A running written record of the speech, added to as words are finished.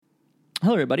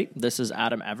Hello, everybody. This is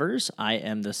Adam Evers. I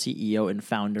am the CEO and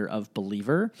founder of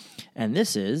Believer, and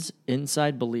this is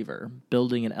Inside Believer,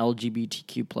 building an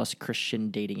LGBTQ plus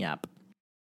Christian dating app.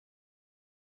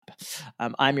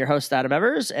 I'm your host, Adam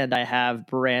Evers, and I have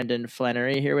Brandon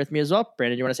Flannery here with me as well.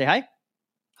 Brandon, you want to say hi?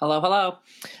 Hello, hello.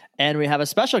 And we have a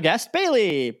special guest,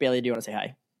 Bailey. Bailey, do you want to say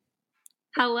hi?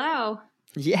 Hello.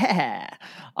 Yeah.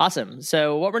 Awesome.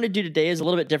 So what we're going to do today is a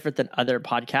little bit different than other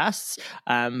podcasts,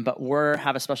 but we're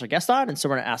have a special guest on. And so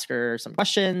we're going to ask her some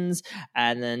questions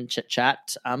and then chit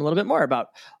chat a little bit more about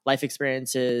life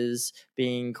experiences,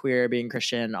 being queer, being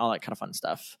Christian, all that kind of fun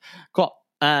stuff. Cool.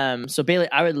 So Bailey,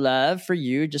 I would love for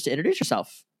you just to introduce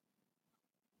yourself.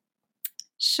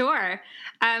 Sure.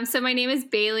 So my name is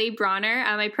Bailey Bronner.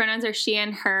 My pronouns are she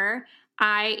and her.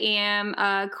 I am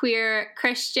a queer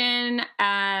Christian,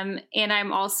 and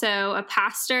I'm also a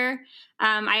pastor.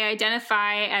 I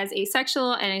identify as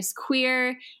asexual and as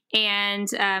queer, and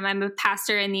I'm a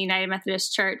pastor in the United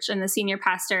Methodist Church and the senior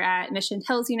pastor at Mission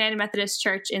Hills United Methodist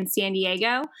Church in San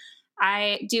Diego.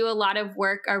 I do a lot of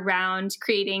work around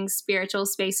creating spiritual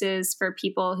spaces for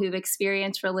people who've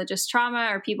experienced religious trauma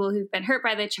or people who've been hurt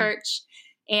by the church.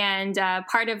 And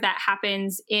part of that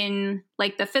happens in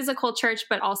like the physical church,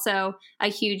 but also a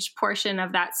huge portion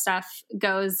of that stuff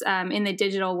goes in the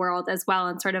digital world as well,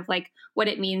 and sort of like what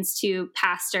it means to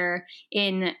pastor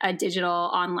in a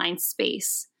digital online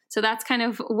space. So that's kind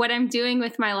of what I'm doing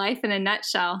with my life in a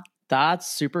nutshell. That's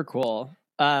super cool.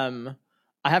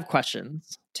 I have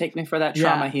questions. Take me for that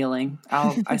trauma healing.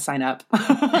 I sign up.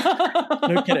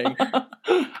 No kidding.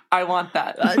 I want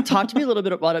that. Talk to me a little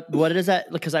bit about it. What is that?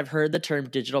 Because I've heard the term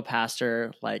digital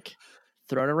pastor like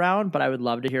thrown around, but I would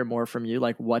love to hear more from you.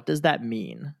 Like, what does that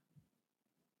mean?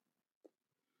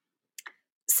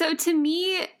 So to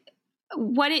me,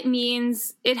 what it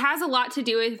means, it has a lot to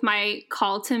do with my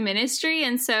call to ministry.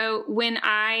 And so when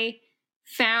I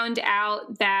found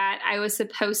out that I was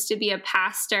supposed to be a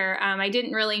pastor, I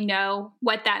didn't really know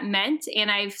what that meant. And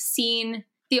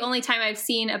the only time I've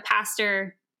seen a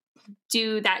pastor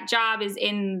do that job is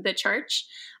in the church,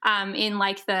 in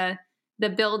like the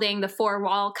building, the four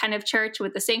wall kind of church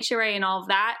with the sanctuary and all of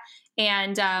that.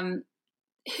 And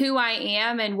who I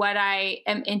am and what I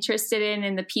am interested in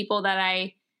and the people that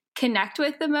I connect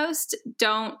with the most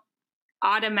don't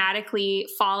automatically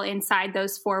fall inside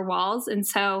those four walls. And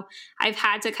so I've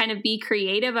had to kind of be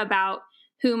creative about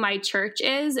who my church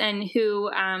is and who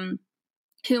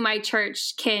my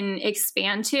church can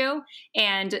expand to.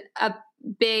 And a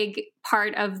big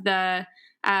part of the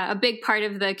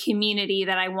community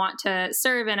that I want to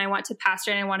serve and I want to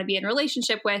pastor and I want to be in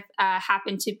relationship with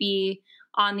happen to be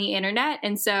on the internet.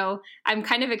 And so I'm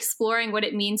kind of exploring what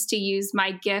it means to use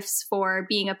my gifts for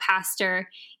being a pastor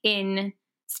in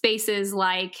spaces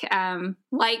like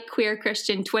Queer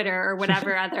Christian Twitter or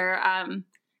whatever other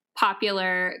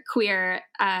popular queer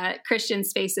Christian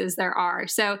spaces there are.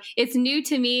 So it's new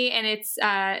to me, and it's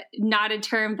not a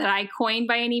term that I coined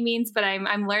by any means, but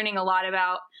I'm learning a lot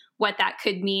about what that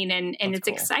could mean, and it's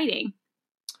cool. Exciting.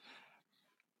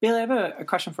 Bailey, I have a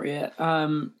question for you.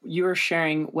 You were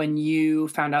sharing when you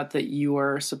found out that you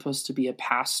were supposed to be a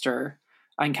pastor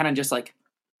and kind of just like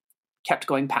kept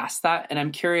going past that. And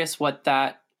I'm curious what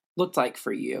that looked like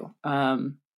for you.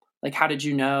 Like, how did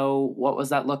you know? What was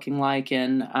that looking like?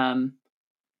 And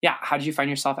how did you find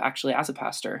yourself actually as a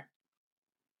pastor?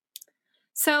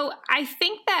 So I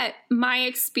think that my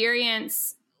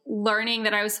experience learning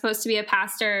that I was supposed to be a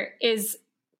pastor is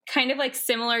kind of like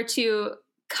similar to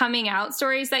coming out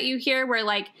stories that you hear where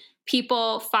like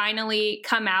people finally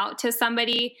come out to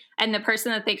somebody and the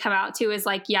person that they come out to is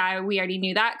like, yeah, we already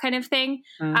knew that kind of thing.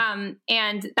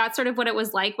 And that's sort of what it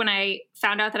was like when I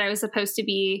found out that I was supposed to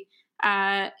be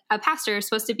a pastor,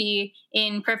 supposed to be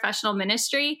in professional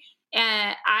ministry.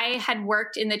 And I had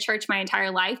worked in the church my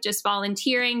entire life, just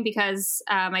volunteering because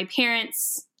my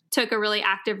parents took a really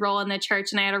active role in the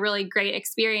church and I had a really great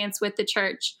experience with the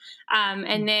church.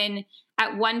 And then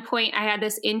at one point I had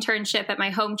this internship at my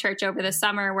home church over the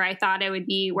summer where I thought I would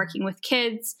be working with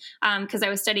kids because I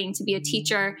was studying to be a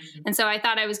teacher. And so I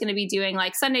thought I was going to be doing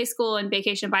like Sunday school and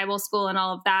vacation Bible school and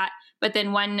all of that. But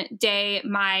then one day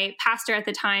my pastor at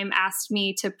the time asked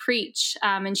me to preach.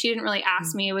 And she didn't really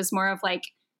ask me. It was more of like,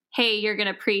 hey, you're going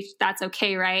to preach. That's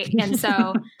okay. Right. And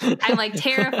so I'm like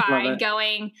terrified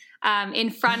going in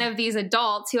front of these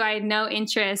adults who I had no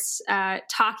interest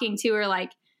talking to or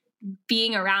like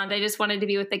being around. I just wanted to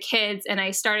be with the kids. And I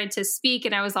started to speak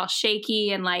and I was all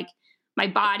shaky and like my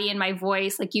body and my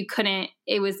voice, like you couldn't,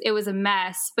 it was a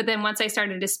mess. But then once I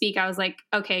started to speak, I was like,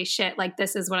 okay, shit, like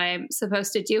this is what I'm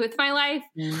supposed to do with my life.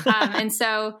 And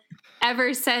so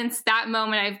ever since that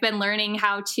moment, I've been learning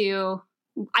how to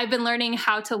I've been learning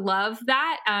how to love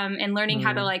that, and learning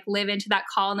how to like live into that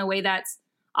call in a way that's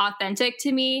authentic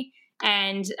to me.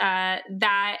 And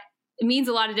that means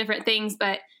a lot of different things,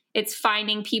 but it's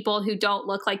finding people who don't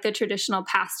look like the traditional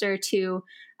pastor to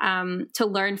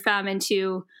learn from and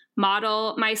to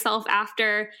model myself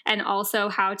after, and also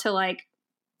how to like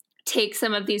take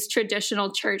some of these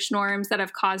traditional church norms that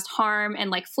have caused harm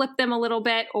and like flip them a little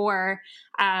bit, or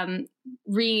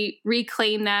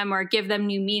reclaim them or give them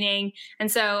new meaning.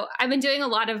 And so I've been doing a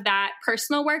lot of that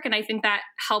personal work, and I think that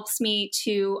helps me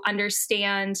to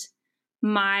understand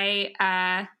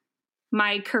my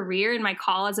my career and my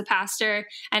call as a pastor,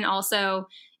 and also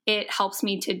it helps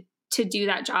me to do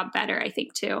that job better, I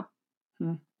think, too.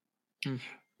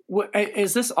 What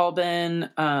has this all been?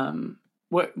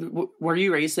 What were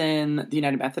you raised in the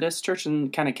United Methodist Church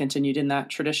and kind of continued in that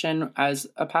tradition as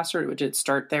a pastor? Did it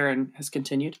start there and has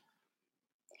continued?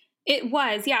 It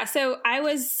was, yeah. So I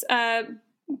was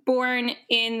born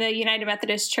in the United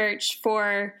Methodist Church.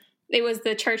 It was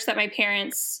the church that my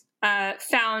parents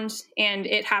found, and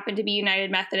it happened to be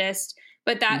United Methodist.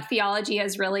 But that theology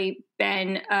has really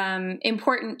been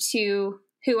important to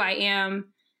who I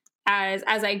am as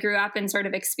I grew up and sort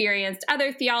of experienced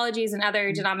other theologies and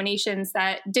other denominations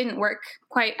that didn't work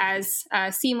quite as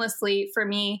seamlessly for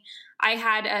me. I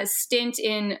had a stint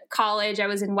in college. I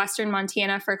was in Western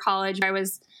Montana for college. I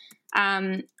was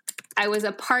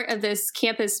a part of this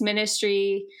campus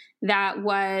ministry that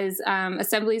was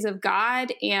Assemblies of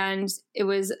God, and it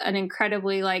was an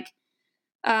incredibly like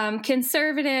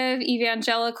conservative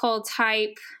evangelical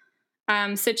type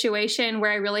situation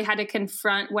where I really had to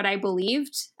confront what I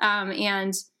believed.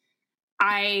 And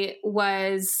I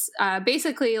was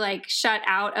basically like shut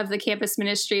out of the campus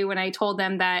ministry when I told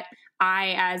them that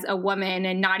I, as a woman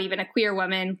and not even a queer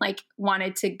woman, like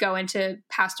wanted to go into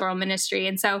pastoral ministry.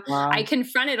 And so I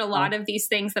confronted a lot of these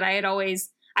things that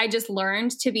I just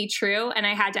learned to be true. And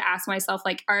I had to ask myself,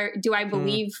 like, do I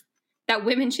believe that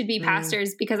women should be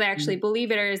pastors because I actually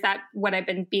believe it, or is that what I've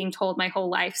been being told my whole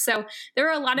life? So there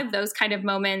were a lot of those kind of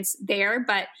moments there,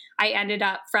 but I ended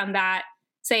up from that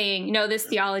saying, no, this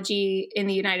theology in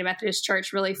the United Methodist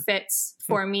Church really fits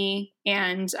for me.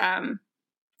 And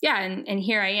and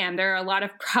here I am. There are a lot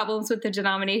of problems with the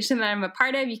denomination that I'm a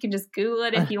part of. You can just Google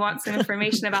it if you want some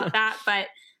information about that. But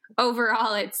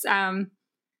overall, it's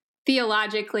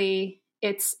theologically,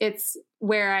 it's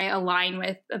where I align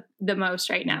with the most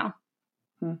right now.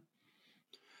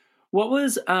 What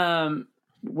was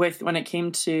when it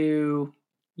came to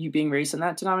you being raised in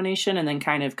that denomination and then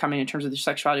kind of coming in terms of your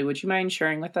sexuality? Would you mind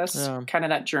sharing with us kind of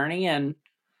that journey and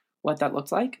what that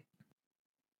looked like?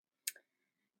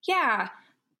 Yeah,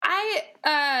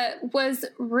 I was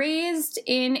raised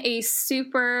in a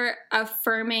super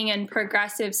affirming and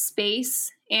progressive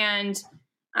space, and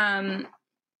I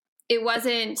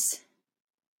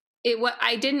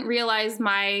didn't realize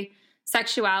my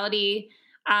sexuality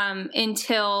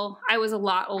until I was a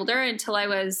lot older, until I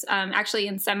was actually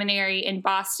in seminary in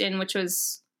Boston, which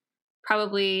was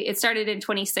it started in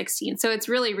 2016. So it's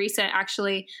really recent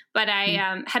actually, but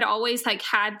I had always like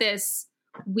had this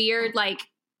weird, like,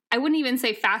 I wouldn't even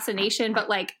say fascination, but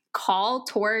like call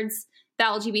towards the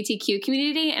LGBTQ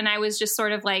community. And I was just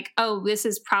sort of like, oh, this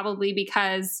is probably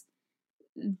because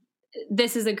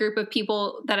this is a group of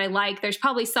people that I like. There's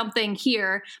probably something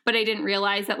here, but I didn't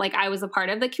realize that like I was a part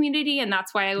of the community. And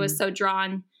that's why I was so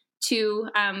drawn to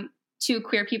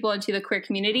queer people and to the queer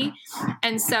community.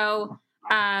 And so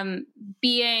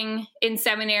being in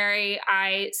seminary,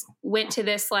 I went to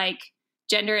this like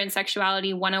Gender and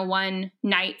Sexuality 101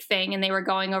 night thing, and they were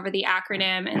going over the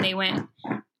acronym, and they went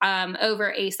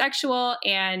over asexual.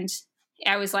 And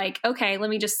I was like, okay, let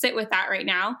me just sit with that right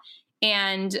now.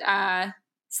 And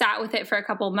sat with it for a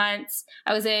couple months.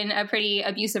 I was in a pretty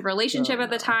abusive relationship at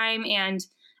the time. And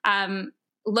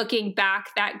looking back,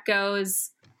 that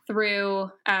goes through,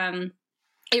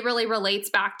 it really relates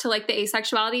back to like the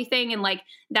asexuality thing, and like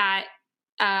that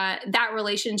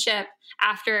relationship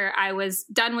after I was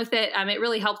done with it, it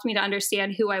really helped me to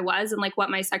understand who I was and like what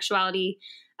my sexuality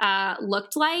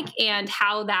looked like and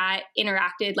how that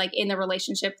interacted like in the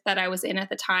relationship that I was in at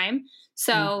the time.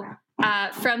 So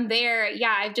from there,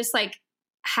 I've just like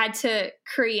had to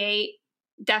create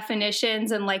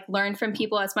definitions and like learn from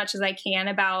people as much as I can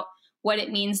about what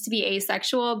it means to be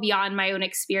asexual beyond my own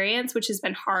experience, which has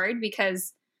been hard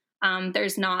because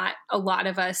there's not a lot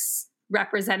of us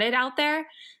represented out there.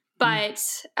 But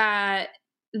I've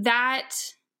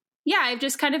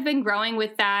just kind of been growing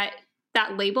with that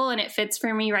label, and it fits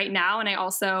for me right now. And I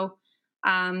also,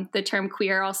 the term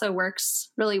queer also works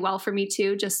really well for me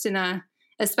too, just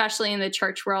especially in the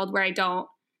church world where I don't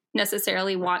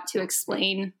necessarily want to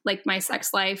explain like my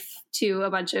sex life to a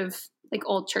bunch of like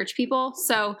old church people.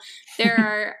 So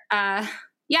there are,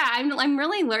 I'm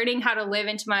really learning how to live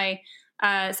into my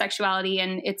sexuality,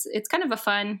 and it's kind of a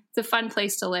fun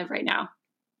place to live right now.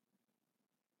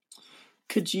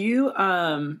 Could you,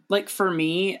 like for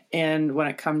me, and when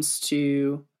it comes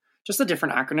to just the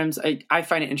different acronyms, I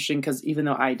find it interesting because even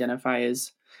though I identify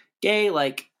as gay,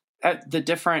 like the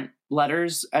different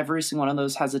letters, every single one of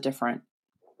those has a different,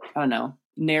 I don't know,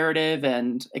 narrative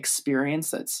and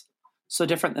experience that's so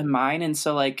different than mine. And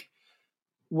so like,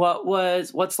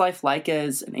 what's life like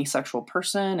as an asexual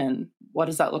person, and what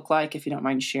does that look like, if you don't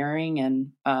mind sharing?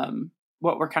 And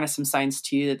what were kind of some signs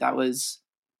to you that was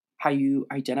how you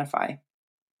identify?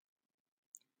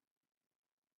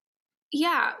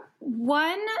 Yeah.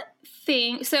 One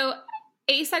thing, so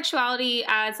asexuality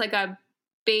as like a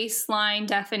baseline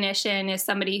definition is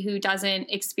somebody who doesn't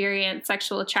experience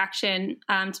sexual attraction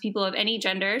to people of any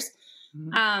genders.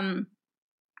 Mm-hmm.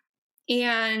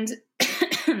 And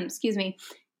excuse me.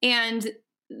 And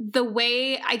the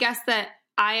way I guess that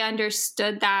I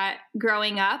understood that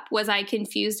growing up was I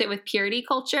confused it with purity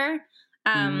culture.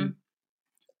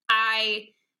 I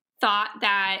thought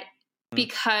that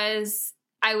because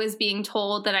I was being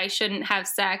told that I shouldn't have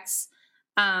sex,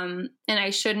 and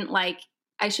I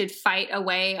should fight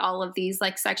away all of these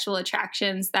like sexual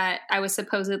attractions that I was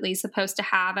supposedly supposed to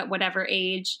have at whatever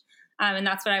age. And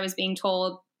that's what I was being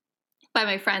told by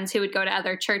my friends who would go to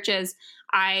other churches.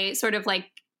 I sort of like,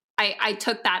 I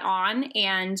took that on,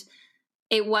 and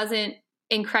it wasn't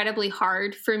incredibly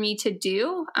hard for me to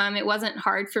do. It wasn't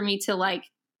hard for me to like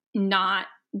not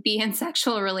be in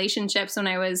sexual relationships when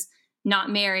I was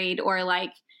not married, or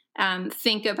like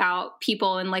think about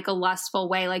people in like a lustful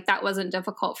way. Like that wasn't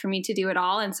difficult for me to do at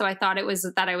all. And so I thought it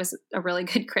was that I was a really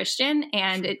good Christian,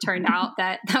 and it turned out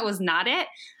that was not it.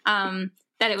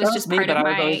 That it was just part of my. I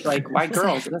was always like, why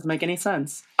girls? It doesn't make any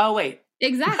sense. Oh wait.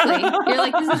 Exactly. You're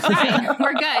like, this is fine.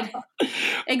 We're good.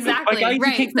 Exactly. Like,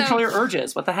 right. You can't control your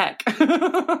urges. What the heck?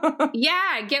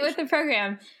 Yeah. Get with the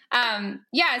program.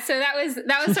 So that was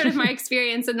sort of my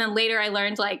experience. And then later I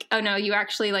learned like, oh no, you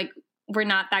actually like, were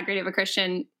not that great of a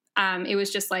Christian. It was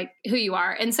just like who you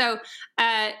are. And so,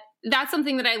 that's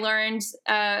something that I learned,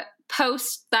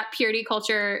 post that purity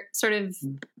culture sort of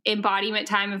embodiment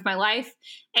time of my life.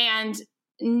 And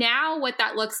now what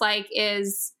that looks like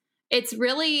is it's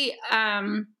really,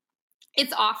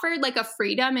 it's offered like a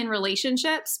freedom in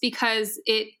relationships, because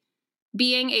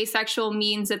being asexual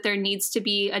means that there needs to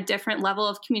be a different level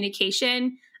of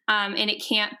communication. And it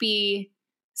can't be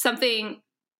something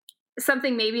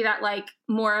maybe that like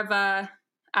more of a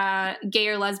gay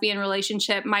or lesbian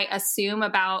relationship might assume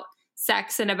about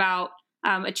sex and about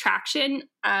attraction.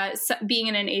 So being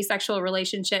in an asexual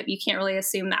relationship, you can't really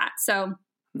assume that. So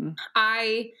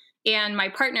I and my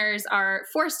partners are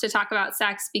forced to talk about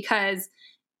sex, because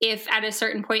if at a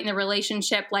certain point in the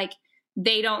relationship, like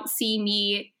they don't see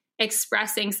me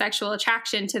expressing sexual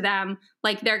attraction to them,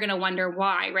 like they're going to wonder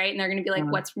why, right? And they're going to be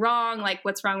like, what's wrong? Like,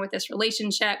 what's wrong with this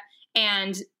relationship?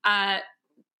 And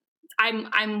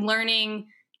I'm learning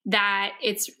that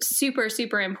it's super,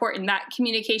 super important, that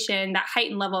communication, that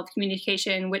heightened level of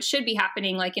communication, which should be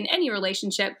happening like in any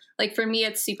relationship. Like for me,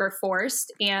 it's super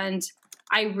forced, and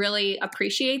I really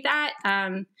appreciate that.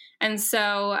 And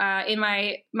so in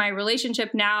my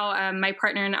relationship now, my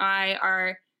partner and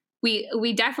I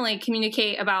we definitely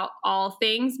communicate about all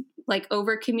things, like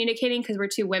over communicating, because we're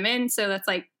two women. So that's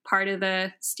like part of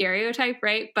the stereotype,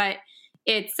 right? But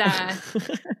it's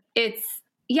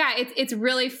it's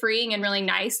really freeing and really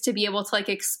nice to be able to like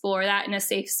explore that in a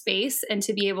safe space, and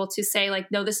to be able to say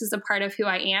like, no, this is a part of who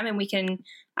I am, and we can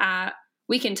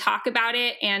talk about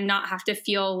it and not have to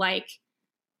feel like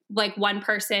one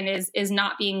person is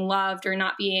not being loved, or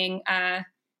not being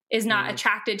is not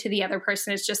attracted to the other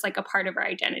person. It's just like a part of our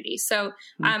identity. So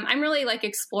I'm really like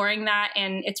exploring that,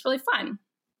 and it's really fun.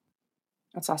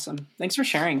 That's awesome. Thanks for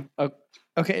sharing.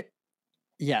 Okay.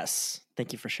 Yes.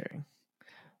 Thank you for sharing.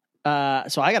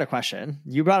 So I got a question.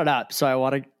 You brought it up, so I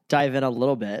want to dive in a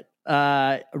little bit.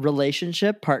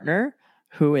 Relationship partner.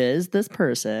 Who is this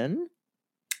person?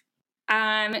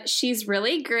 She's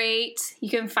really great. You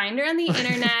can find her on the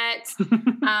internet.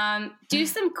 Do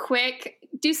some quick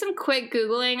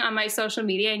Googling on my social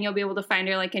media, and you'll be able to find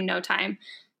her like in no time.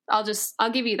 I'll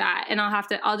give you that, and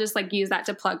I'll just like use that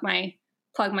to plug my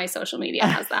social media.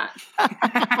 How's that?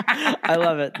 I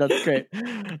love it. That's great.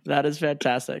 That is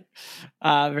fantastic.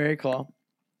 Very cool.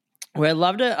 Well, I'd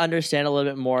love to understand a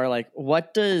little bit more, like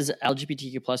what does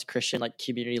LGBTQ plus Christian like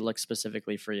community look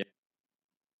specifically for you?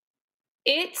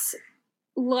 It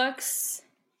looks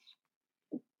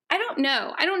I don't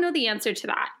know. I don't know the answer to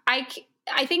that. I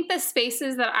think the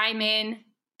spaces that I'm in,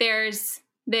 there's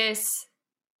this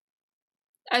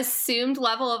assumed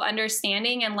level of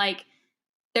understanding, and like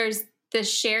there's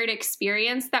this shared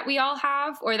experience that we all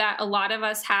have, or that a lot of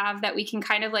us have, that we can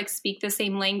kind of like speak the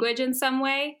same language in some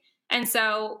way. And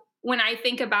so when I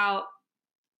think about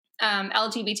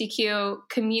LGBTQ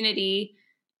community,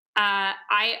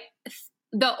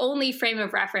 the only frame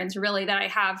of reference really that I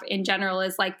have in general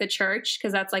is like the church,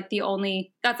 because that's like the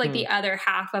other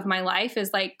half of my life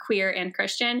is like queer and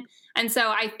Christian. And so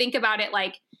I think about it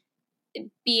like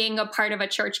being a part of a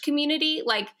church community.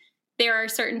 Like there are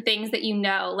certain things that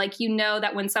like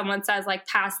that when someone says like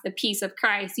pass the peace of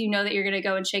Christ, that you're going to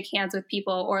go and shake hands with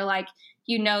people, or like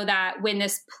that when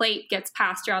this plate gets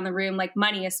passed around the room, like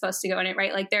money is supposed to go in it,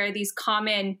 right? Like there are these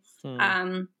common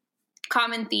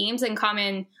themes and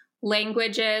common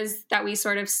languages that we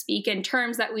sort of speak, and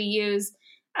terms that we use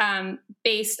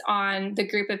based on the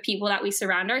group of people that we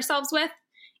surround ourselves with.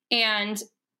 And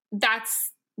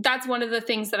that's one of the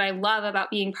things that I love about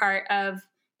being part of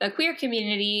the queer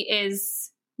community,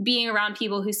 is being around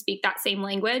people who speak that same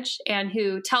language and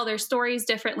who tell their stories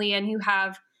differently, and who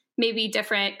have maybe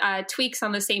different tweaks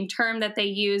on the same term that they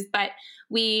use, but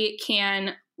we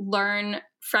can learn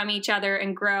from each other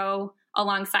and grow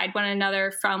alongside one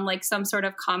another from like some sort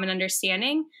of common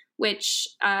understanding, which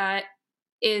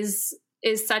is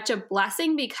such a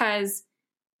blessing, because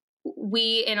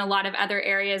we in a lot of other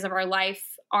areas of our life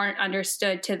aren't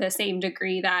understood to the same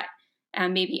degree that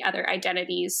maybe other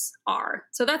identities are.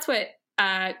 So that's what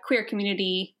queer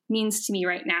community means to me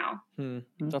right now.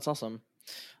 That's awesome.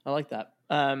 I like that.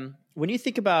 When you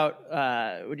think about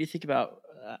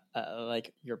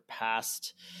like your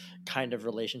past kind of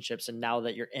relationships, and now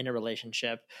that you're in a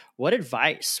relationship, what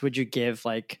advice would you give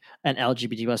like an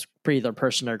LGBT plus either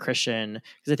person or Christian?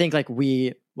 Because I think like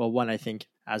I think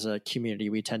as a community,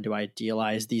 we tend to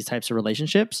idealize these types of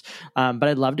relationships. But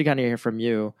I'd love to kind of hear from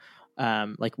you.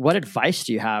 Like what advice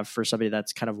do you have for somebody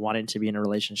that's kind of wanting to be in a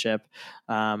relationship,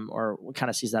 or kind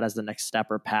of sees that as the next step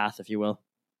or path, if you will?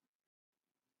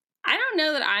 I don't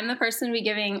know that I'm the person to be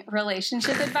giving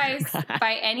relationship advice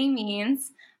by any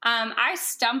means. I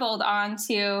stumbled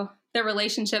onto the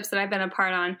relationships that I've been a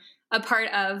part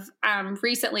of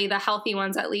recently, the healthy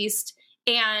ones at least.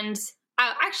 And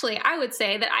I would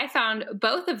say that I found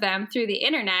both of them through the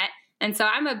internet. And so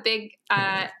I'm a big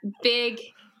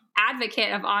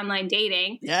advocate of online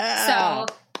dating. Yeah.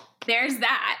 So there's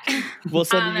that. We'll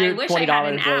send you $20 I wish I had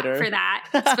an later. app for that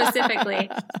specifically.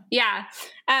 Yeah.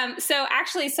 So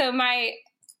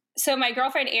my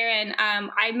girlfriend Erin,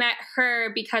 I met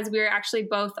her because we were actually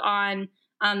both on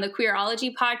the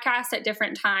Queerology podcast at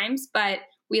different times, but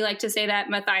we like to say that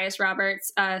Matthias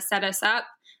Roberts set us up,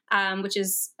 which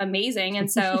is amazing.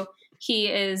 And so he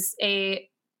is a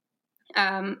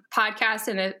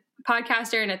podcaster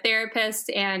and a therapist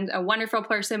and a wonderful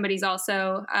person, but he's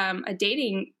also a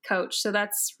dating coach. So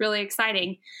that's really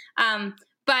exciting.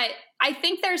 But I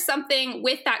think there's something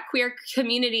with that queer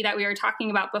community that we were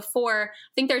talking about before.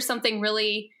 I think there's something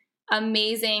really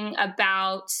amazing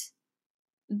about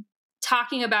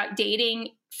talking about dating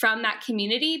from that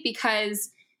community,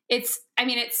 because it's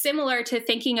similar to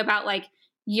thinking about like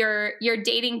your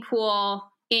dating pool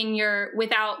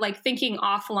without like thinking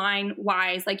offline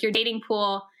wise. Like your dating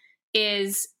pool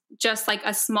is just like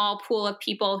a small pool of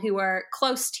people who are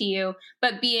close to you,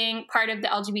 but being part of the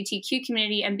LGBTQ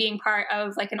community and being part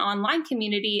of like an online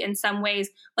community in some ways,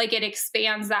 like it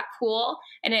expands that pool,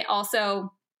 and it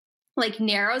also like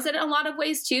narrows it in a lot of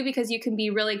ways too, because you can be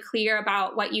really clear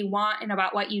about what you want and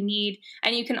about what you need.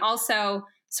 And you can also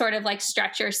sort of like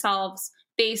stretch yourselves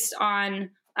based on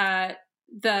the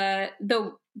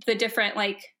different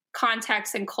like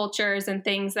contexts and cultures and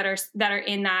things that are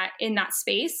in that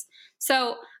space.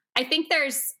 So I think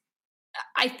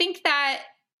that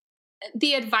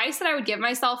the advice that I would give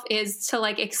myself is to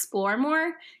like explore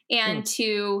more and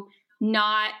to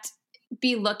not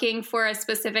be looking for a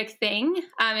specific thing,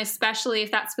 especially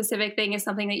if that specific thing is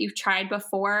something that you've tried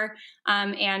before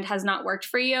and has not worked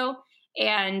for you.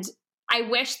 And I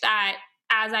wish that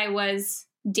as I was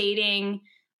dating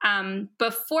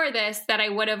before this, that I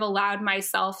would have allowed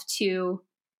myself to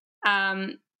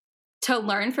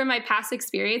learn from my past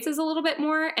experiences a little bit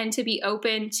more, and to be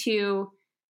open to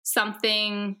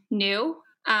something new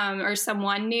or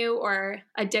someone new, or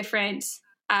a different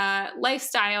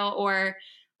lifestyle or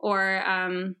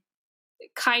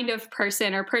kind of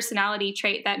person or personality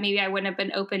trait that maybe I wouldn't have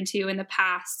been open to in the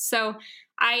past. So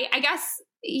I guess,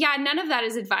 yeah, none of that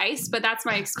is advice, but that's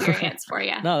my experience for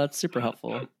you. No, that's super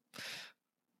helpful.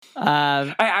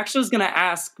 I actually was going to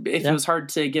ask if it was hard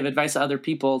to give advice to other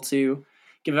people to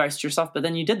give advice to yourself, but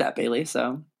then you did that, Bailey.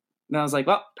 So and I was like,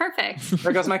 well, Perfect.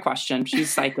 there goes my question. She's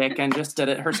psychic and just did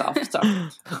it herself. So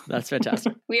That's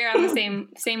fantastic. We are on the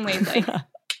same wavelength.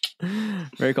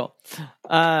 Very cool.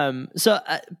 So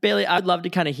Bailey, I'd love to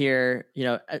kind of hear,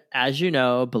 as you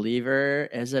know, Believer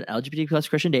is an LGBT plus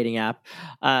Christian dating app.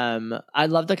 I'd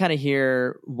love to kind of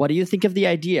hear, what do you think of the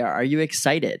idea? Are you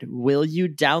excited? Will you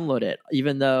download it?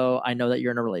 Even though I know that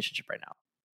you're in a relationship right now.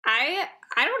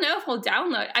 I don't know if we'll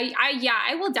download.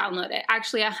 I will download it.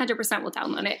 Actually, 100% will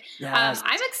download it. Yes.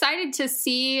 I'm excited to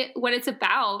see what it's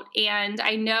about. And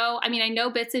I know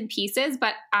bits and pieces,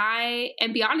 but I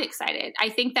am beyond excited. I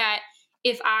think that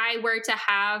if I were to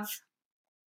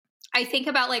I think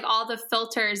about like all the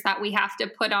filters that we have to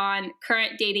put on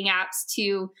current dating apps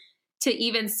to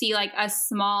even see like a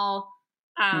small,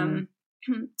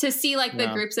 to see like the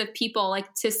groups of people,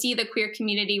 like to see the queer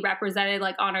community represented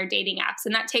like on our dating apps.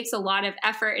 And that takes a lot of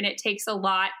effort, and it takes a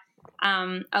lot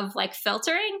of like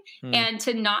filtering, and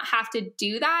to not have to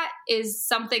do that is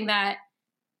something that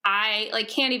I like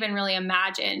can't even really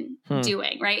imagine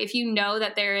doing, right? If you know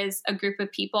that there is a group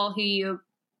of people who you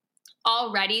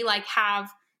already like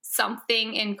have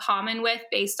something in common with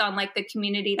based on like the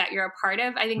community that you're a part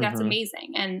of, I think that's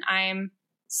amazing. And I'm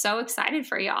so excited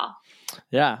for y'all.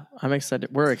 Yeah, I'm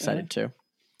excited. We're excited too.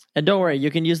 And don't worry,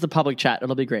 you can use the public chat.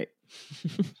 It'll be great.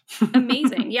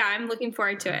 Amazing. Yeah, I'm looking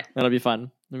forward to it. It'll be fun.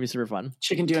 It'll be super fun.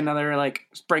 she can do another like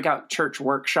breakout church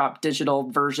workshop digital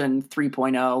version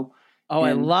 3.0. Oh,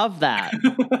 I love that.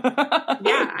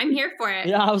 Yeah, I'm here for it.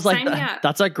 Yeah, I was like, Sign me up.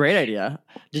 that's a great idea.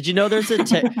 Did you know there's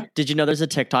a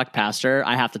TikTok pastor?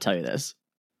 I have to tell you this.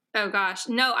 Oh gosh.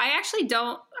 No, I actually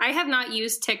don't. I have not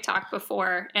used TikTok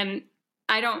before, and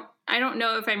I don't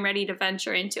know if I'm ready to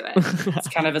venture into it. It's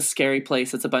kind of a scary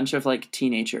place. It's a bunch of like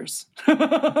teenagers.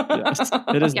 Yes,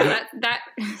 it is. Yeah, that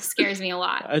scares me a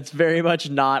lot. It's very much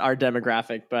not our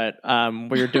demographic, but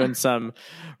we were doing some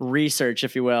research,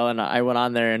 if you will, and I went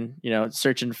on there and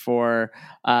searching for.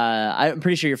 I'm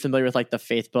pretty sure you're familiar with like the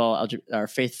faithful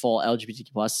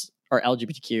LGBTQ plus or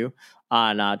LGBTQ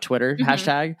on Twitter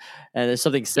hashtag, and there's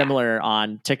something similar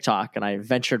on TikTok. And I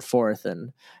ventured forth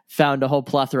and found a whole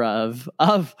plethora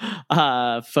of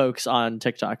folks on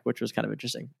TikTok, which was kind of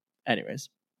interesting. Anyways,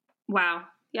 wow,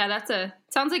 yeah,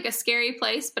 sounds like a scary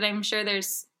place, but I'm sure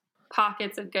there's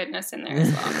pockets of goodness in there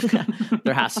as well.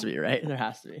 There has to be, right? There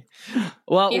has to be.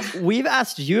 Well, we've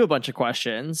asked you a bunch of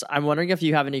questions. I'm wondering if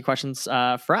you have any questions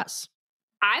for us.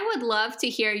 I would love to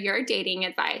hear your dating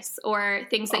advice or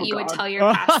things that you would tell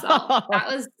your past self.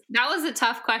 That was a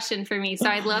tough question for me. So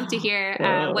I'd love to hear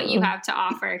what you have to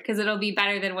offer, because it'll be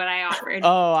better than what I offered.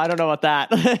 Oh, I don't know about that.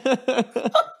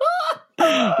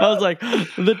 I was like,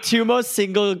 the two most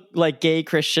single like gay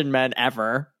Christian men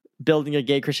ever building a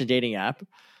gay Christian dating app.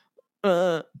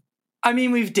 I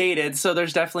mean, we've dated, so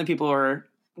there's definitely people who are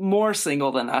more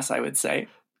single than us, I would say.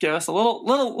 Give us a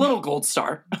little gold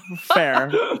star.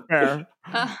 Fair.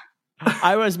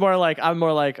 I'm more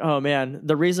like, oh man,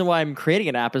 the reason why I'm creating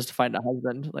an app is to find a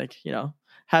husband. Like,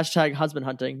 hashtag husband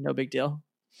hunting, no big deal.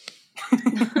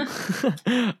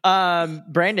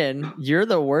 Brandon, you're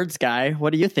the words guy.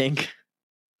 What do you think?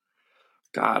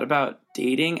 God, about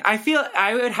dating. I feel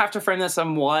I would have to frame this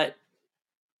on what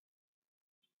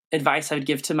advice I would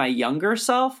give to my younger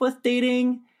self with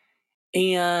dating.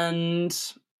 And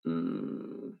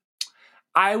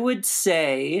I would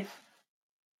say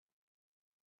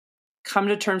come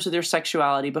to terms with your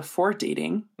sexuality before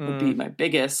dating would be my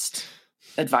biggest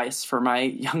advice for my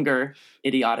younger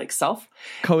idiotic self.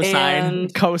 Cosign.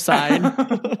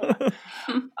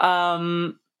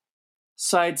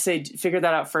 So I'd say figure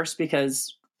that out first,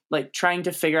 because like trying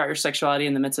to figure out your sexuality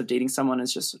in the midst of dating someone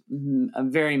is just a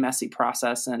very messy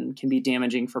process and can be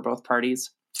damaging for both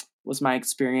parties, was my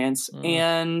experience.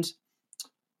 And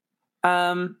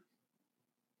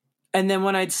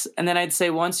then I'd say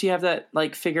once you have that,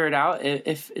 like, figure it out,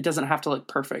 if it doesn't have to look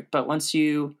perfect, but once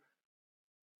you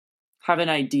have an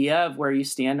idea of where you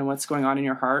stand and what's going on in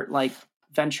your heart, like,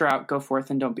 venture out, go forth,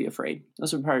 and don't be afraid.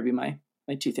 Those would probably be my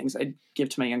two things I'd give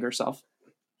to my younger self.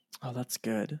 Oh, that's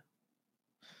good.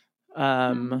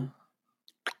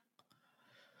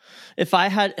 If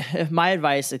my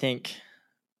advice, I think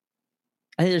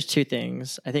there's two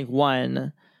things. I think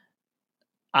one,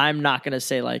 I'm not going to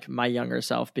say like my younger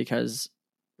self, because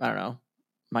I don't know,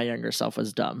 my younger self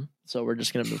was dumb. So we're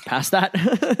just going to move past that.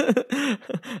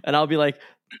 And I'll be like,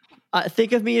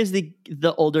 think of me as the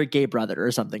older gay brother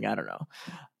or something. I don't know.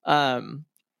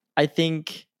 I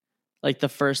think like the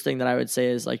first thing that I would say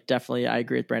is like, definitely I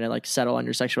agree with Brandon, like settle on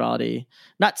your sexuality,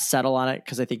 not settle on it,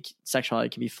 because I think sexuality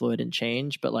can be fluid and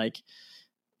change, but like,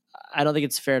 I don't think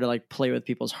it's fair to like play with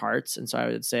people's hearts. And so I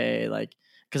would say like,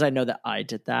 because I know that I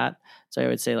did that. So I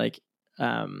would say like,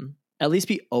 at least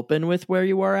be open with where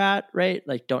you are at, right?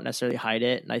 Like don't necessarily hide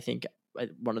it. And I think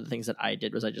one of the things that I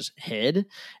did was I just hid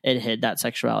that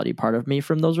sexuality part of me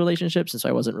from those relationships. And so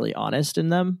I wasn't really honest in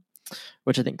them,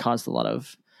 which I think caused a lot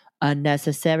of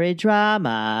unnecessary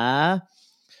drama.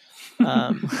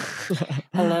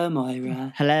 Hello,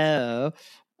 Moira. Hello.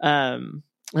 I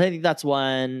think that's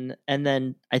one. And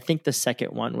then I think the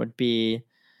second one would be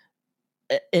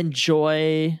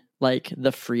enjoy like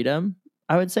the freedom,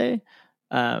 I would say.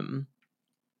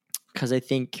 Because I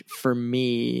think for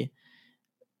me,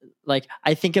 like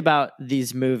I think about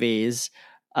these movies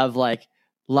of like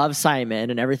Love, Simon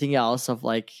and everything else of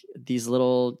like these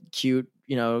little cute,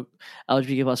 you know,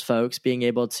 LGBT plus folks being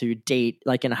able to date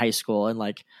like in high school, and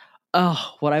like,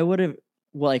 oh, what I would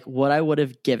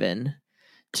have given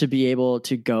to be able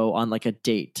to go on like a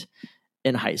date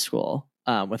in high school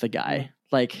with a guy,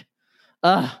 like,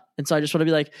 and so I just want to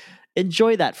be like,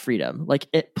 enjoy that freedom. Like,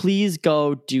 please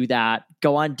go do that.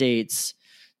 Go on dates.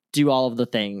 Do all of the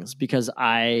things, because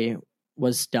I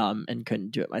was dumb and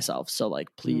couldn't do it myself. So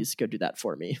like, please go do that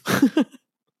for me.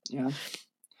 Yeah.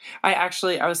 I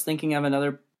was thinking of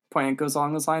another point that goes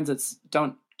along those lines. It's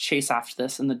don't chase after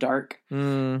this in the dark.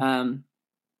 Because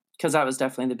that was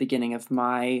definitely the beginning of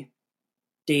my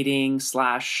dating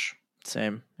 /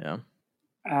 same. Yeah.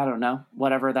 I don't know,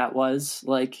 whatever that was.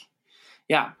 Like,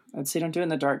 yeah, I'd say don't do it in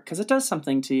the dark, because it does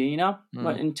something to you, you know,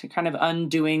 and to kind of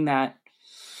undoing that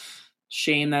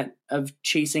shame that of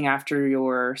chasing after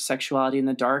your sexuality in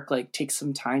the dark, like takes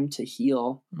some time to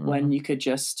heal when you could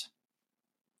just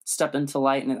step into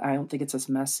light. And I don't think it's as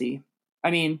messy. I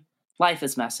mean, life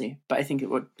is messy, but I think it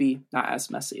would be not as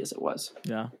messy as it was.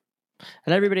 Yeah.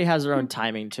 And everybody has their own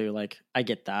timing too. Like, I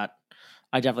get that.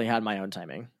 I definitely had my own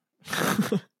timing.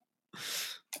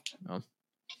 Oh.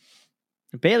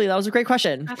 Bailey, that was a great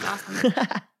question. That's awesome.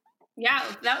 Yeah,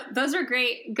 those are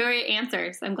great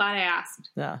answers. I'm glad I asked.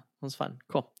 Yeah, it was fun.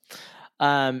 Cool.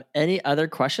 Any other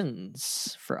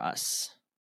questions for us?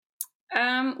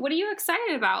 What are you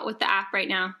excited about with the app right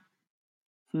now?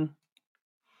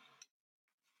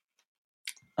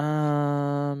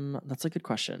 That's a good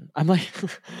question. I'm like,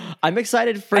 I'm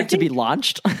excited for it to be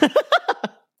launched.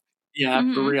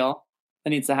 Yeah, for real. That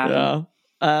needs to happen.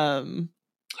 Yeah.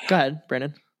 Go ahead,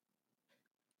 Brandon.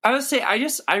 I would say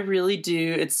I really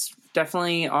do. It's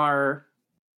definitely our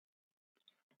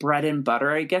bread and butter,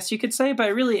 I guess you could say, but I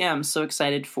really am so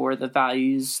excited for the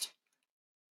values-based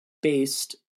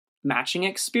matching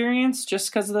experience,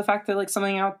 just because of the fact that like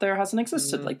something out there hasn't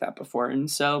existed like that before. And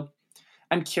so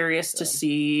I'm curious to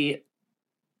see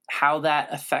how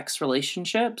that affects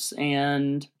relationships,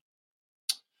 and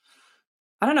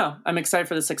I don't know. I'm excited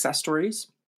for the success stories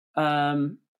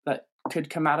that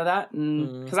could come out of that,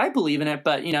 and because I believe in it,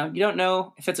 but you know, you don't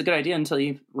know if it's a good idea until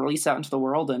you release out into the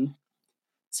world and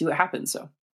see what happens. So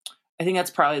I think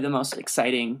that's probably the most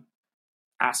exciting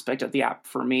aspect of the app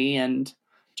for me, and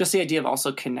just the idea of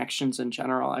also connections in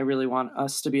general. I really want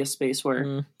us to be a space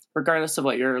where, regardless of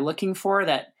what you're looking for,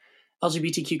 that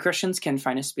LGBTQ Christians can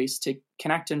find a space to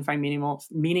connect and find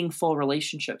meaningful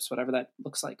relationships, whatever that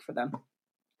looks like for them.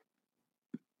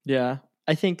 Yeah.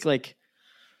 I think like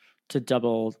to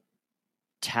double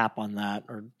tap on that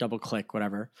or double click,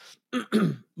 whatever.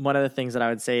 One of the things that I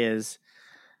would say is,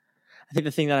 I think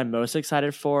the thing that I'm most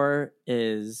excited for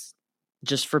is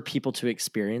just for people to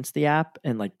experience the app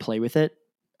and like play with it.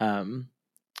 I'm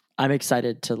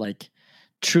excited to like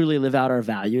truly live out our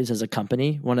values as a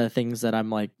company. One of the things that I'm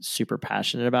like super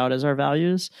passionate about is our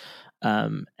values.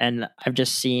 And I've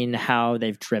just seen how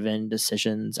they've driven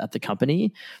decisions at the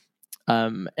company.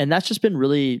 And that's just been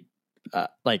really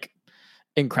like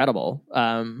incredible.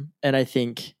 And I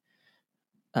think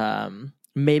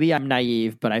maybe I'm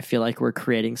naive, but I feel like we're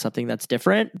creating something that's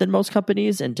different than most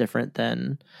companies and different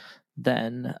than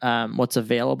what's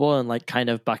available, and like kind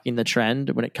of bucking the trend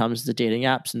when it comes to dating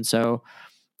apps. And so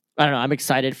I don't know, I'm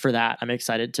excited for that. I'm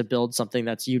excited to build something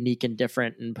that's unique and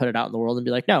different and put it out in the world and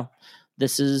be like, no,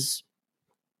 this is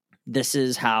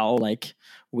how like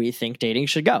we think dating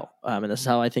should go. And this is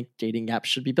how I think dating apps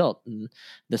should be built. And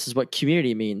this is what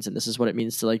community means. And this is what it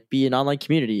means to like be an online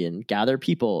community and gather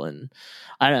people. And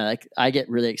I don't know, like I get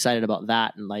really excited about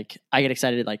that. And like, I get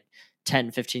excited like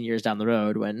 10, 15 years down the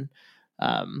road when,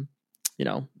 you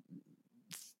know,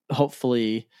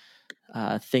 hopefully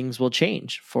things will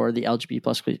change for the LGBT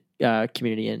plus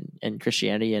community and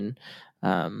Christianity. And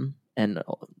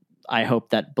I hope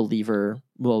that Believer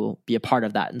will be a part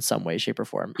of that in some way, shape, or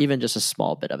form, even just a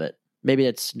small bit of it. Maybe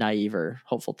it's naive or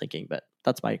hopeful thinking, but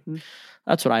that's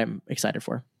what I'm excited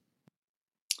for.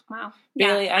 Wow.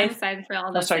 Bailey, yeah, I'm excited for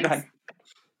all those things. Go ahead.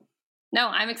 No,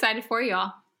 I'm excited for you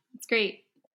all. It's great.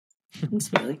 Thanks,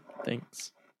 Bailey.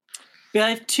 Thanks. Bailey, I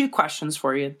have 2 questions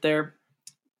for you. They're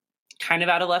kind of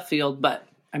out of left field, but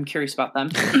I'm curious about them.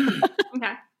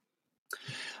 Okay.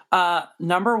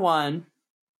 Number 1,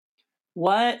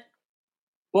 what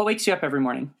wakes you up every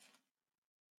morning?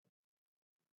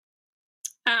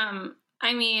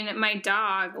 I mean, my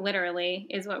dog literally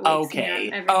is what wakes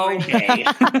me up every morning. Okay.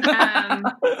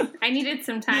 I needed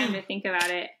some time to think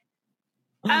about it.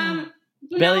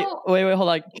 Bailey, wait, hold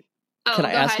on. Can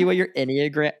I ask ahead. you what your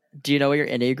Enneagram? Do you know what your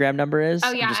Enneagram number is?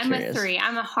 Oh yeah, I'm curious. a 3.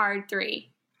 I'm a hard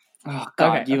 3. Oh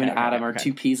God, Okay, you and Adam are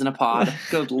 2 peas in a pod.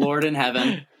 Good Lord in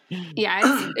heaven.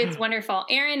 Yeah, it's wonderful.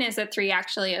 Aaron is a 3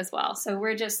 actually as well. So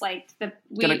we're just like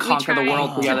gonna conquer the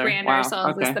world together. To brand Wow,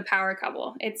 ourselves okay. as the power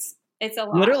couple. It's a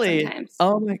lot Literally. sometimes.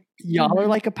 Oh my, y'all are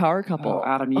like a power couple. Oh,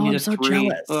 Adam, you need I'm a so 3.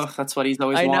 jealous. Ugh, that's what he's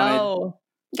always I wanted. know.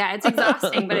 Yeah, it's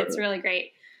exhausting, but it's really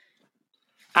great.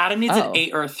 Adam needs an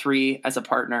 8 or a 3 as a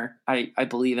partner. I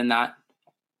believe in that.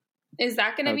 Is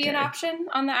that going to be an Okay. option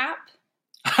on the app?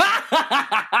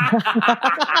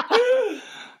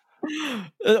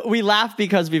 We laugh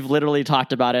because we've literally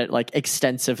talked about it like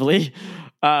extensively,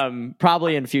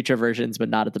 probably in future versions, but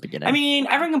not at the beginning. I mean,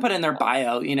 everyone can put in their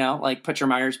bio, like put your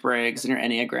Myers-Briggs and your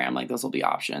Enneagram, like those will be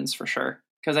options for sure.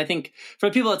 Because I think for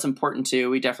the people that's important to,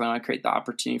 we definitely want to create the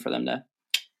opportunity for them to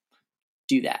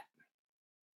do that.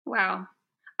 Wow.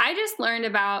 I just learned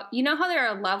about, how there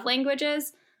are love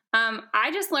languages? I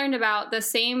just learned about the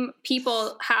same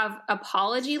people have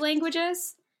apology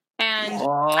languages. And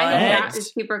I think that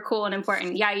is super cool and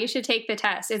important. Yeah, you should take the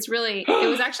test. It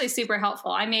was actually super helpful.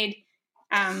 I made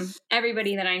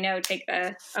everybody that I know take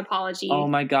the apology. Oh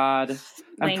my God.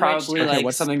 I'm probably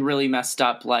like something really messed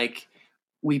up, like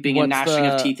weeping and gnashing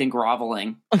of teeth and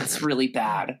groveling. It's really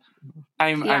bad.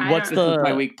 This is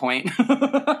my weak point.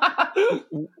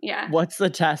 Yeah. What's the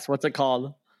test? What's it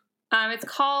called? I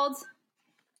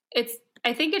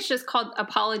think it's just called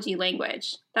apology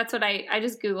language. That's what I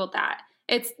just Googled that.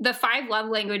 It's the 5 love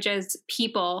languages.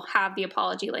 People have the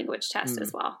apology language test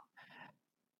as well.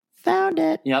 Found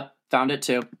it. Yep. Found it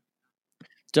too.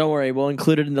 Don't worry. We'll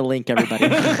include it in the link, everybody.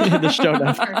 In the show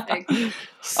notes. Perfect.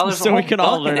 Oh, there's so we can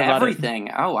all learn about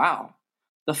everything. Oh, wow.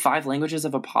 The 5 languages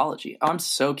of apology. Oh, I'm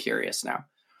so curious now.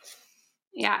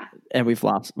 Yeah. And we've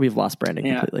lost Brandon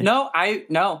completely. No.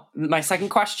 My second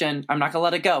question, I'm not going to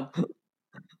let it go.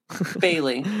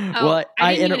 Bailey. Well,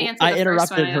 I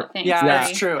interrupted her. Yeah,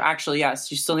 that's true. Actually, yes.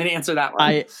 You still need to answer that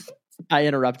one. I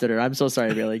interrupted her. I'm so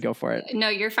sorry, Bailey. Go for it. No,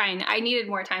 you're fine. I needed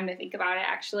more time to think about it,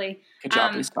 actually. Good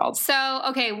job, please, Scald. So,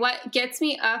 okay, what gets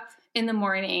me up in the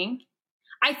morning?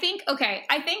 I think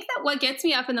that what gets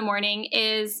me up in the morning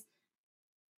is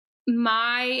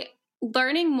my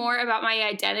learning more about my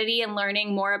identity and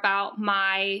learning more about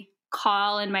my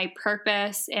call and my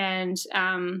purpose and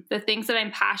the things that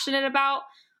I'm passionate about.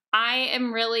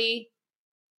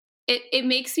 It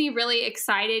makes me really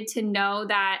excited to know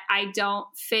that I don't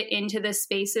fit into the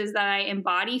spaces that I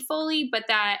embody fully, but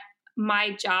that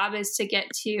my job is to get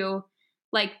to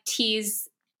like tease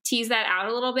that out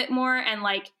a little bit more and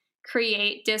like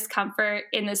create discomfort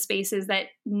in the spaces that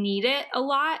need it a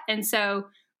lot. And so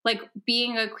like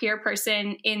being a queer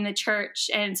person in the church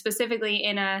and specifically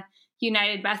in a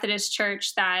United Methodist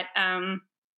church that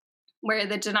where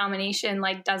the denomination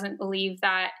like doesn't believe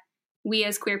that we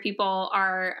as queer people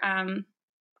are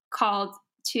called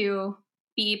to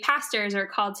be pastors or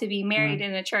called to be married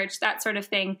in a church, that sort of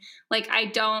thing. Like I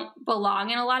don't belong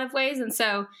in a lot of ways. And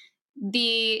so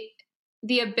the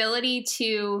ability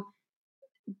to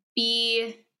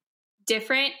be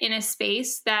different in a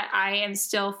space that I am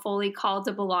still fully called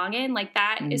to belong in, like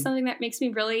that is something that makes me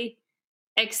really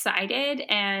excited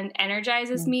and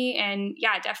energizes me. And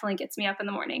yeah, it definitely gets me up in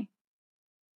the morning.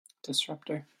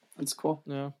 Disruptor. That's cool.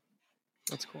 Yeah.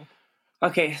 That's cool.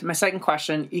 Okay, my second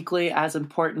question, equally as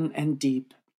important and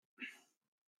deep.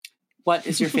 What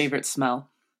is your favorite smell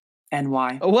and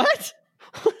why? What?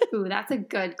 Ooh, that's a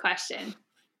good question.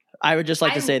 I would just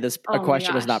like to say this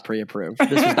question was not pre-approved.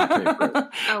 This was not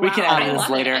pre-approved. We can add this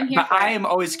later. But I am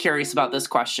always curious about this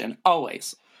question.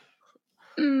 Always.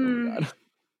 Oh, God.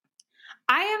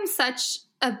 I am such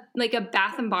a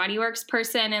Bath and Body Works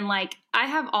person, and like I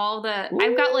have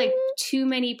I've got like too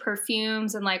many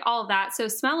perfumes and like all of that. So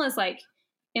smell is like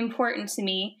important to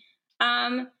me.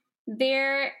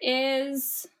 There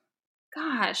is,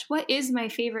 gosh, what is my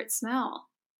favorite smell?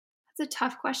 That's a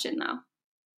tough question though.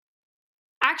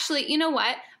 Actually, you know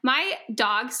what? My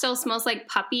dog still smells like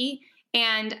puppy,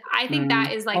 and I think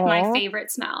that is like my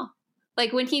favorite smell.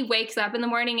 Like when he wakes up in the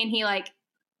morning and he like,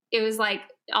 it was like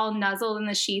all nuzzled in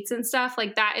the sheets and stuff.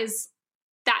 Like I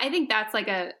think that's like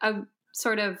a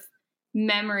sort of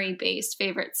memory-based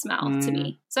favorite smell to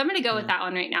me. So I'm going to go with that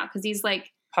one right now because he's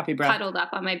like puppy breath. Cuddled up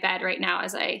on my bed right now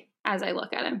as I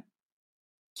look at him.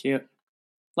 Cute.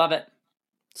 Love it.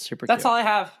 Super That's cute. all I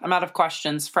have. I'm out of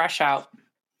questions. Fresh out.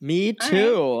 Me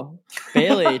too. Right.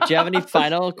 Bailey, do you have any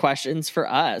final questions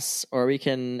for us? Or we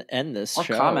can end this or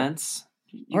show. Comments.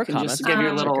 You can just give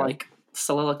your little like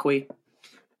soliloquy.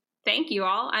 Thank you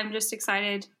all. I'm just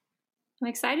excited. I'm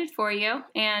excited for you.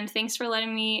 And thanks for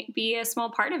letting me be a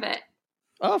small part of it.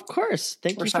 Oh, of course.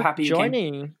 Thank We're you so for happy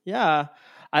joining. You came. Yeah.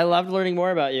 I loved learning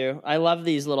more about you. I love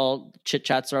these little chit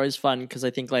chats. Are always fun because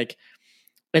I think like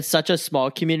it's such a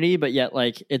small community, but yet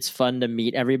like it's fun to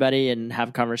meet everybody and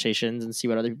have conversations and see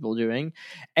what other people are doing.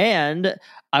 And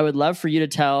I would love for you to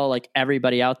tell like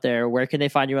everybody out there, where can they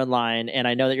find you online? And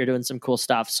I know that you're doing some cool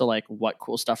stuff. So like what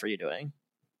cool stuff are you doing?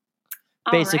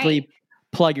 All Basically, right.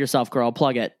 Plug yourself, girl.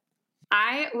 Plug it.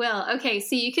 I will. Okay,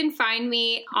 so you can find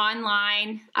me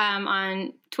online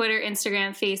on Twitter, Instagram,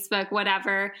 Facebook,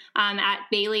 whatever, at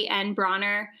Bailey N.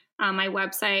 Bronner. My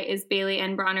website is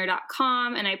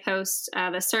baileynbronner.com, and I post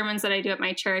the sermons that I do at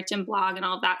my church and blog and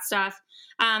all of that stuff.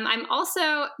 I'm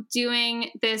also doing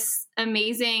this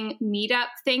amazing meetup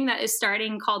thing that is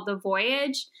starting called The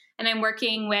Voyage, and I'm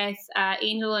working with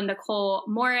Angel and Nicole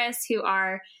Morris, who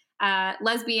are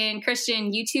lesbian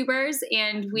Christian YouTubers,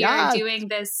 and we are doing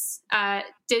this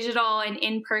digital and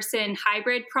in-person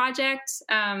hybrid project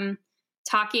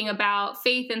talking about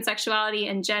faith and sexuality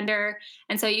and gender.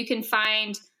 And so you can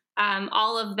find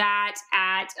all of that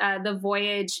at the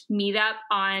Voyage Meetup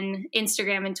on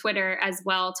Instagram and Twitter as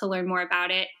well to learn more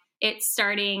about it. It's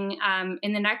starting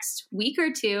in the next week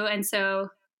or two, and so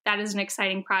that is an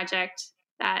exciting project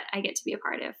that I get to be a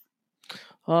part of.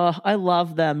 Oh, I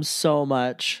love them so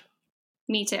much.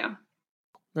 Me too.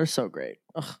 They're so great.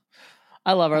 Ugh.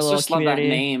 I love our little just community. Love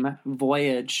that name,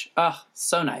 Voyage. Oh,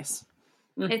 so nice.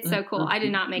 It's so cool. I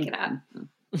did not make it up.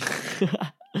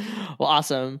 Well,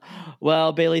 awesome.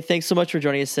 Well, Bailey, thanks so much for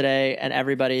joining us today. And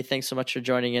everybody, thanks so much for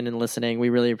joining in and listening. We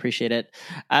really appreciate it.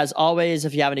 As always,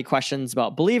 if you have any questions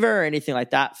about Believer or anything like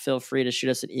that, feel free to shoot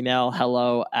us an email,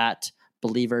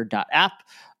 hello@believer.app.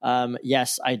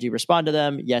 Yes, I do respond to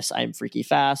them. Yes, I'm freaky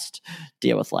fast.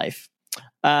 Deal with life.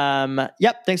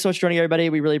 Yep. Thanks so much for joining, everybody.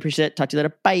 We really appreciate it. Talk to you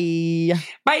later. Bye.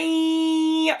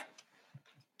 Bye.